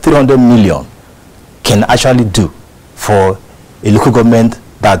imagine what 300 million can actually do for a local government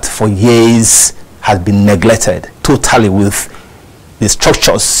that for years has been neglected totally, with the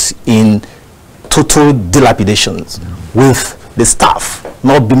structures in total dilapidations, with the staff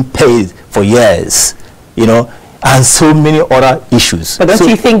not being paid for years, you know, and so many other issues. But don't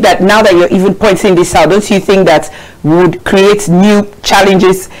you think that now that you're even pointing this out, don't you think that would create new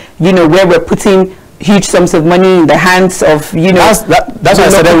challenges, you know, where we're putting huge sums of money in the hands of, you know, that's what I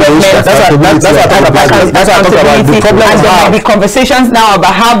said. That's what I talk about. The problem, and there might be conversations now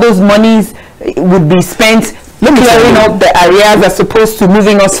about how those monies would be spent clearing up the areas as opposed to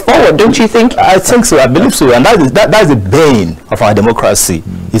moving us forward. Don't you think? I think so. I believe so. And that is the bane of our democracy.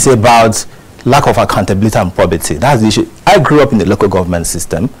 It's about lack of accountability and probity. That's the issue. I grew up in the local government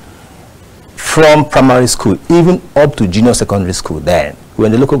system, from primary school even up to junior secondary school. Then we were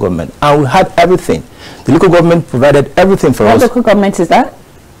in the local government and we had everything. The local government provided everything for us. What local government is that?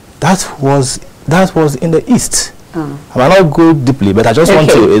 That was in the east. I might not go deeply, but I just want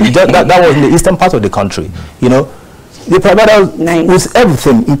to. That was in the eastern part of the country. You know, they provided with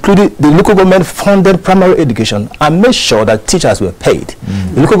everything, including the local government funded primary education and made sure that teachers were paid.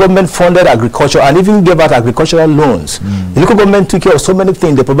 The local government funded agriculture and even gave out agricultural loans. The local government took care of so many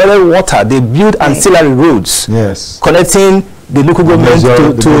things. They provided water. They built ancillary roads, connecting the local government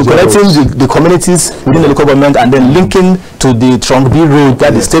to connecting the communities within the local government, and then linking to the Trunk B road,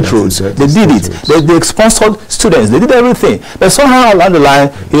 that the state roads. They did it. They sponsored students. They did everything. But somehow along the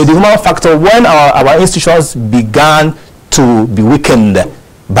line, you know, the human factor, when our institutions began to be weakened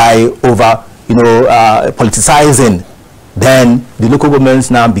by over, you know, politicizing, then the local governments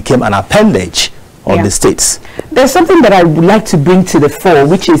now became an appendage of the states. There's something that I would like to bring to the fore,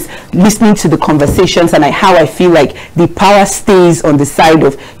 which is listening to the conversations and how I feel like the power stays on the side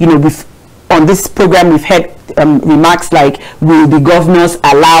of, you know, on this program we've had remarks like, will the governors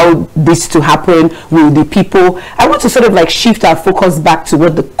allow this to happen? Will the people? I want to sort of like shift our focus back to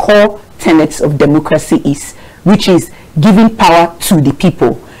what the core tenets of democracy is, which is giving power to the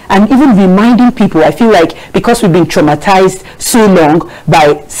people. And even reminding people, I feel like because we've been traumatized so long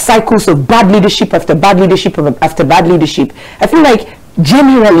by cycles of bad leadership after bad leadership after bad leadership, I feel like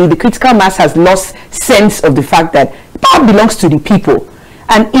generally the critical mass has lost sense of the fact that power belongs to the people.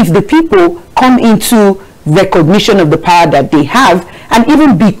 And if the people come into recognition of the power that they have and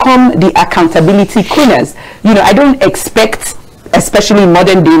even become the accountability queeners, you know, I don't expect, especially in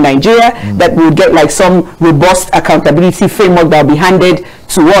modern day Nigeria, that we'll get like some robust accountability framework that will be handed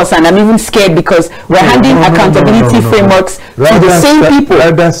to us. And I'm even scared because we're handing accountability frameworks to the same people.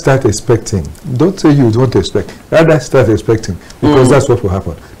 Rather start expecting. Don't say you don't expect. Rather start expecting, because that's what will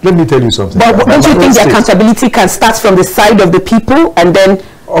happen. Let me tell you something. But don't you think the accountability can start from the side of the people and then?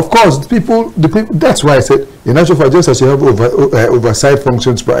 Of course, the people. That's why I said, in actual fact, just as you have oversight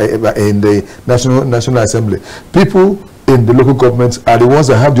functions in the National Assembly, people in the local governments are the ones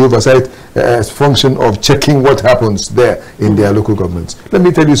that have the oversight function of checking what happens there in their local governments. Let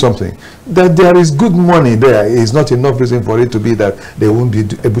me tell you something, that there is good money there is not enough reason for it to be that they won't be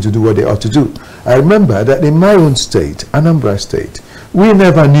able to do what they ought to do. I remember that in my own state, Anambra State, we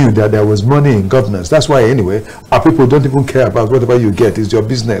never knew that there was money in governance. That's why anyway, our people don't even care about whatever you get. It's your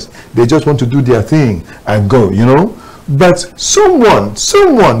business. They just want to do their thing and go, you know. But someone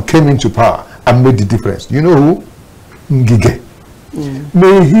came into power and made the difference. You know who? Ngige.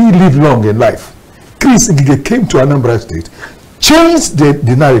 May he live long in life. Chris Ngige came to Anambra State, changed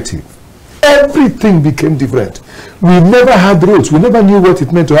the narrative. Everything became different. We never had roads. We never knew what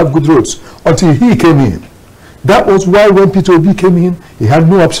it meant to have good roads until he came in. That was why when Peter Obi came in, he had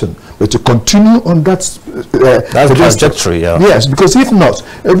no option but to continue on that trajectory. Yeah. Yes, because if not,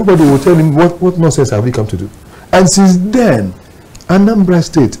 everybody will tell him, what nonsense have we come to do? And since then, Anambra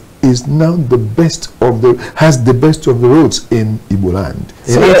State is now has the best of the roads in Igbo land.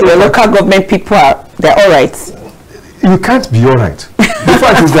 So your local government people they're all right. You can't be all right. The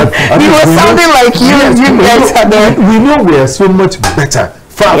fact is that you were sounding like you guys are there. We know we are so much better,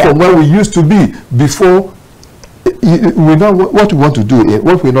 far from where we used to be before. We know what we want to do.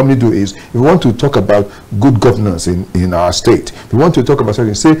 What we normally do is we want to talk about good governance in our state. We want to talk about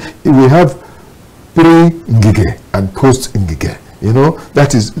something. Say we have pre-Ngige and post-Ngige. You know,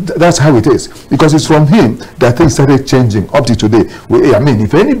 that's how it is, because it's from him that things started changing up to today. I mean,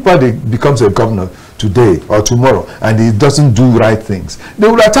 if anybody becomes a governor today or tomorrow and he doesn't do right things, they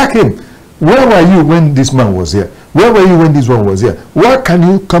will attack him. Where were you when this man was here? Where were you when this one was here? Why can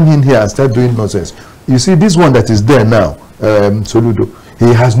you come in here and start doing nonsense? You see, this one that is there now, Soludo,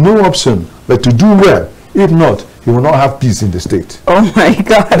 he has no option but to do well. If not, he will not have peace in the state. Oh my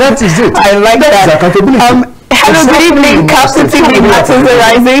God, that is it. I like that. Accountability. Hello, good evening, Captain TV, Matters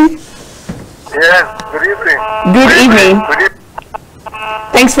Arising. Yes, good evening. Good evening.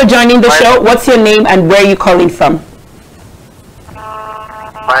 Thanks for joining the show. What's your name and where are you calling from?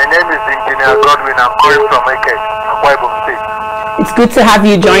 My name is Engineer Godwin. I'm calling from Akwa Ibom State. It's good to have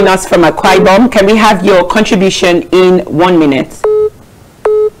you join us from Akwa Ibom. Can we have your contribution in 1 minute?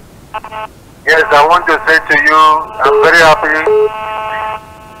 Yes, I want to say to you, I'm very happy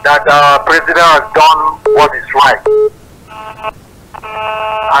that our president has done what is right.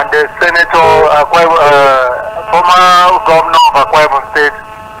 And the senator, former governor of Akwa Ibom State,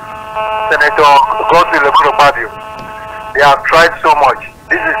 Senator Godswill, they have tried so much.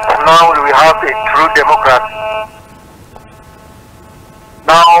 This is now we have a true democracy.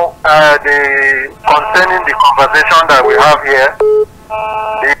 Now, concerning the conversation that we have here,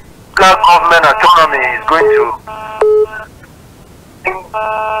 the local government autonomy is going to bring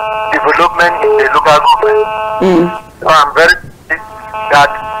development in the local government. So I'm very pleased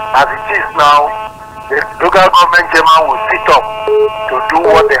that as it is now, the local government chairman will sit up to do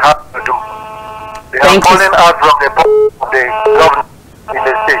what they have to do. They are calling out from the government in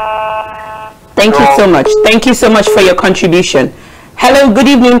the state. Thank you so much. Thank you so much for your contribution. Hello, good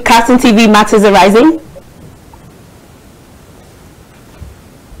evening. KAFTAN TV Matters Arising.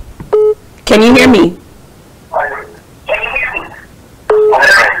 Can you hear me?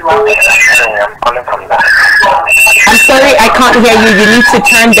 I'm sorry, I can't hear you. You need to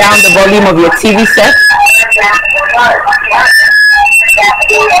turn down the volume of your TV set.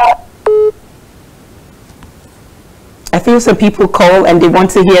 I feel some people call and they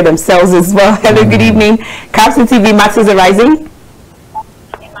want to hear themselves as well. Hello, good evening. KAFTAN TV Matters Arising.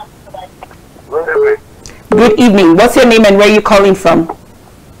 Good evening. What's your name and where are you calling from?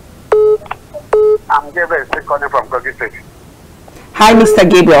 I'm Gabriel, calling from Kogi State. Hi, Mr.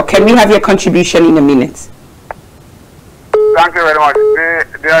 Gabriel. Can we have your contribution in a minute? Thank you very much.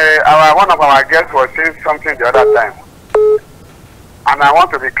 One of our guests was saying something the other time, and I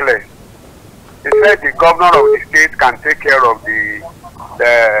want to be clear. He said the governor of the state can take care of the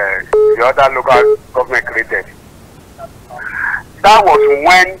other local government created. That was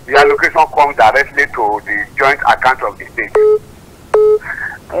when the allocation comes directly to the joint account of the state.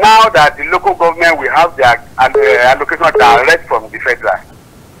 Now that the local government will have their allocation direct from the federal,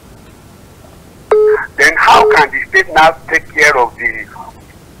 then how can the state now take care of the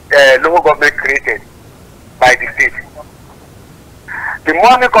local government created by the state? The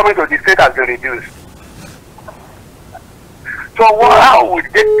money coming to the state has been reduced. So how would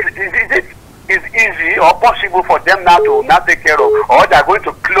it is easy or possible for them now to not take care of, or they are going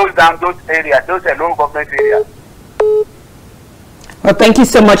to close down those areas, those local government areas? Well, thank you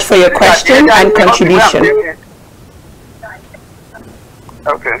so much for your question and contribution.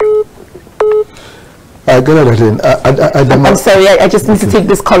 Okay. I'm sorry, I just need to take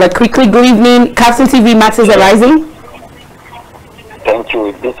this caller quickly. Good evening. KAFTAN TV Matters Arising. Thank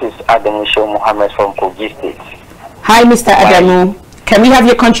you. This is Adamu Mohammed from Kogi State. Hi, Mr. Adamu. Can we have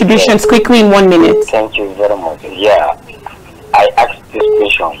your contributions quickly in 1 minute? Thank you very much. Yeah. I asked this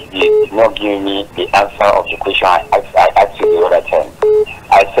question. You did not give me the answer of the question I asked you the other time.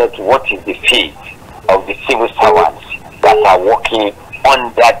 I said, what is the fate of the civil servants that are working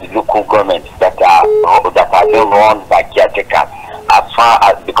under the local government that are being run by caretakers, as far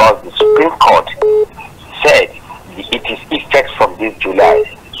as, because the Supreme Court said it is effect from this July.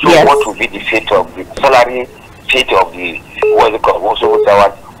 So what will be the fate of the salary, fate of the civil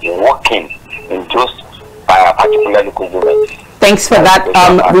servants working in those particular local government? Thanks for that.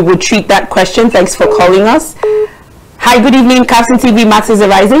 We will treat that question. Thanks for calling us. Hi, good evening. KAFTAN TV Matters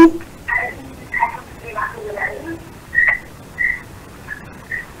Arising.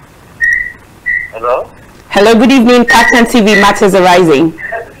 Hello? Hello, good evening. KAFTAN TV Matters Arising.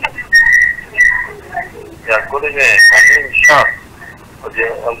 Yeah, good evening. My name is Sean. I'm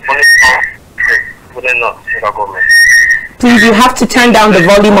calling from government. Please, you have to turn down the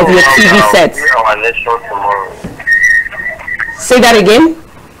volume of your TV set. Our election tomorrow. Say that again.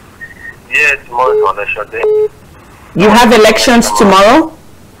 Yeah, tomorrow is election day. You have elections tomorrow?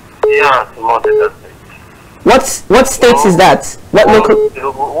 Yeah, tomorrow. What state is that? What local?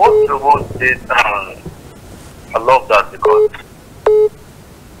 What state? I love that because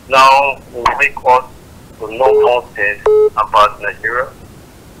now we make us to know more things about Nigeria.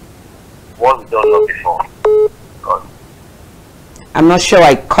 What we don't know before. God. I'm not sure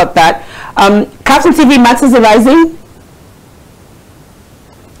I caught that. KAFTAN TV Matters Arising.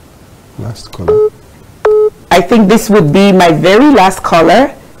 Last caller. I think this would be my very last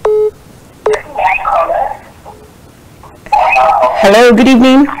caller. Hello, good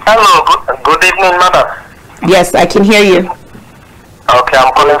evening. Hello, good evening, madam. Yes, I can hear you. Okay,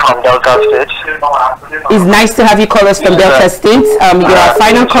 I'm calling from Delta State. It's nice to have you call us from Delta State. You're our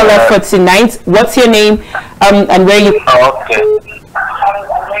final caller for tonight. What's your name and where you... Okay.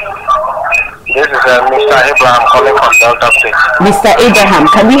 This is Mr. Abraham calling from Delta State. Mr. Abraham,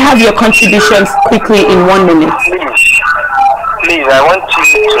 can we have your contributions quickly in 1 minute? Please, I want you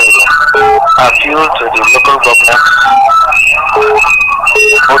to appeal to the local government,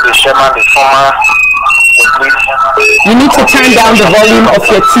 both the chairman, the former, the police. You need to turn down the volume of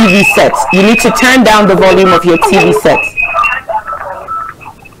your TV set. You need to turn down the volume of your TV set.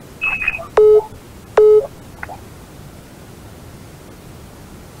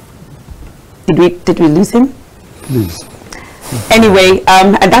 Did we lose him? Please. Anyway,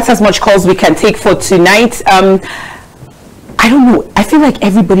 and that's as much calls we can take for tonight. I don't know. I feel like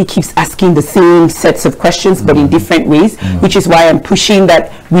everybody keeps asking the same sets of questions, but in different ways, which is why I'm pushing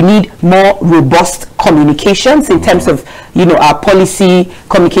that we need more robust communications in terms of, you know, our policy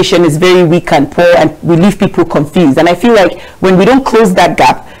communication is very weak and poor, and we leave people confused. And I feel like when we don't close that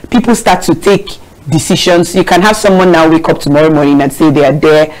gap, people start to take decisions. You can have someone now wake up tomorrow morning and say they are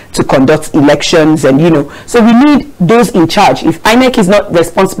there to conduct elections, and you know, so we need those in charge. If INEC is not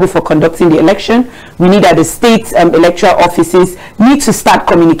responsible for conducting the election, we need that the state electoral offices need to start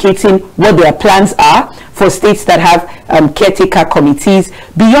communicating what their plans are for states that have caretaker committees.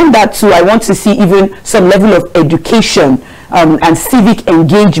 Beyond that too, I want to see even some level of education and civic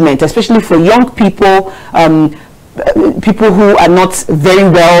engagement, especially for young people, people who are not very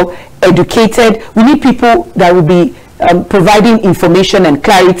well educated. We need people that will be providing information and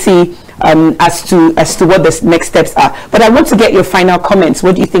clarity as to what the next steps are. But I want to get your final comments.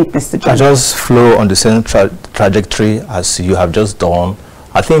 What do you think, Mr. John? I just flow on the same trajectory as you have just done.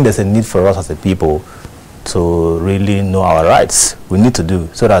 I think there's a need for us as a people to really know our rights. We need to do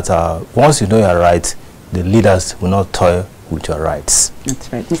so that once you know your rights, the leaders will not toy with your rights.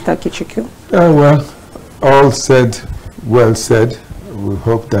 That's right. Mr. Okechukwu? Well, all said, well said. We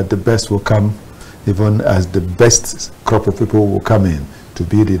hope that the best will come, even as the best crop of people will come in to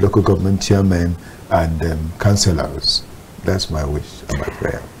be the local government chairmen and councillors. That's my wish and my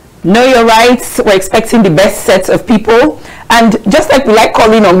prayer. Know your rights. We're expecting the best set of people. And just like we like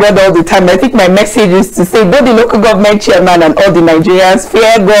calling on God all the time, I think my message is to say, both the local government chairman and all the Nigerians,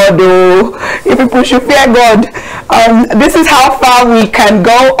 fear God. Oh, if people should fear God. This is how far we can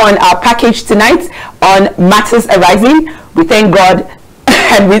go on our package tonight on Matters Arising. We thank God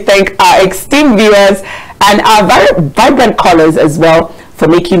and we thank our esteemed viewers and our very vibrant callers as well for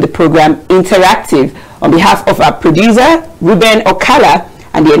making the program interactive. On behalf of our producer, Ruben Okala,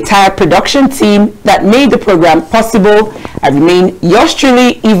 and the entire production team that made the program possible, I remain yours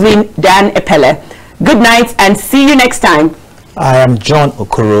truly, Evelyn Dan-Epelle. Good night and see you next time. I am John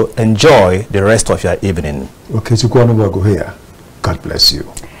Okoro. Enjoy the rest of your evening. Okechukwu Onubogu here. God bless you.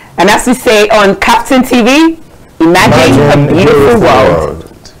 And as we say on KAFTAN TV, imagine a beautiful world.